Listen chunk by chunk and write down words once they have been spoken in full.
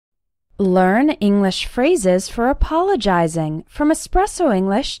Learn English phrases for apologizing from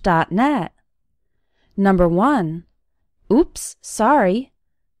espressoenglish.net. Number 1. Oops, sorry,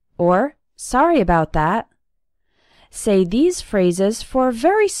 or sorry about that. Say these phrases for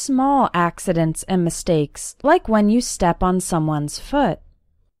very small accidents and mistakes, like when you step on someone's foot.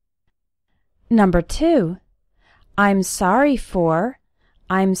 Number 2. I'm sorry for,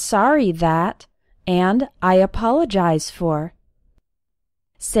 I'm sorry that, and I apologize for.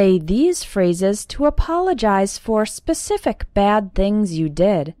 Say these phrases to apologize for specific bad things you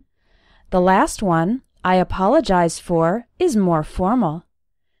did. The last one, I apologize for, is more formal.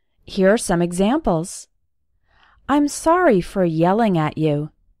 Here are some examples. I'm sorry for yelling at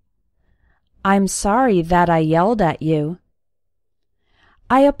you. I'm sorry that I yelled at you.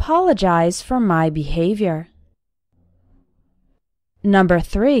 I apologize for my behavior. Number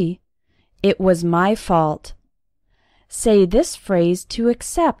 3. It was my fault. Say this phrase to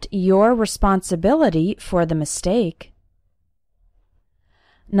accept your responsibility for the mistake.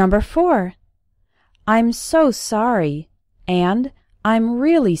 Number 4. I'm so sorry, and I'm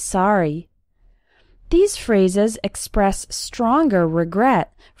really sorry. These phrases express stronger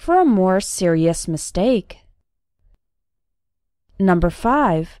regret for a more serious mistake. Number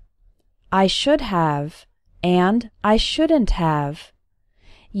 5. I should have, and I shouldn't have.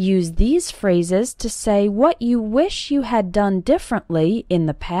 Use these phrases to say what you wish you had done differently in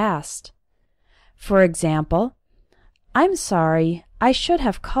the past. For example, I'm sorry, I should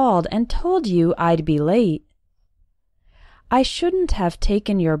have called and told you I'd be late. I shouldn't have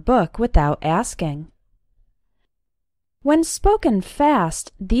taken your book without asking. When spoken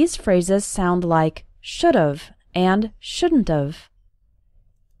fast, these phrases sound like should've and shouldn't've.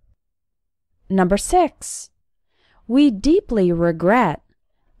 Number 6. We deeply regret,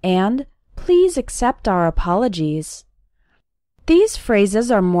 and please accept our apologies. These phrases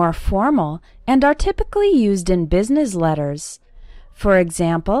are more formal and are typically used in business letters. For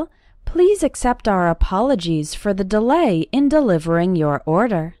example, please accept our apologies for the delay in delivering your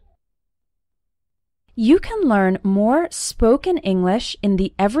order. You can learn more spoken English in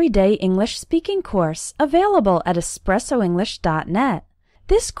the Everyday English Speaking course available at espressoenglish.net.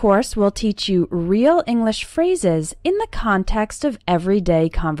 This course will teach you real English phrases in the context of everyday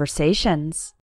conversations.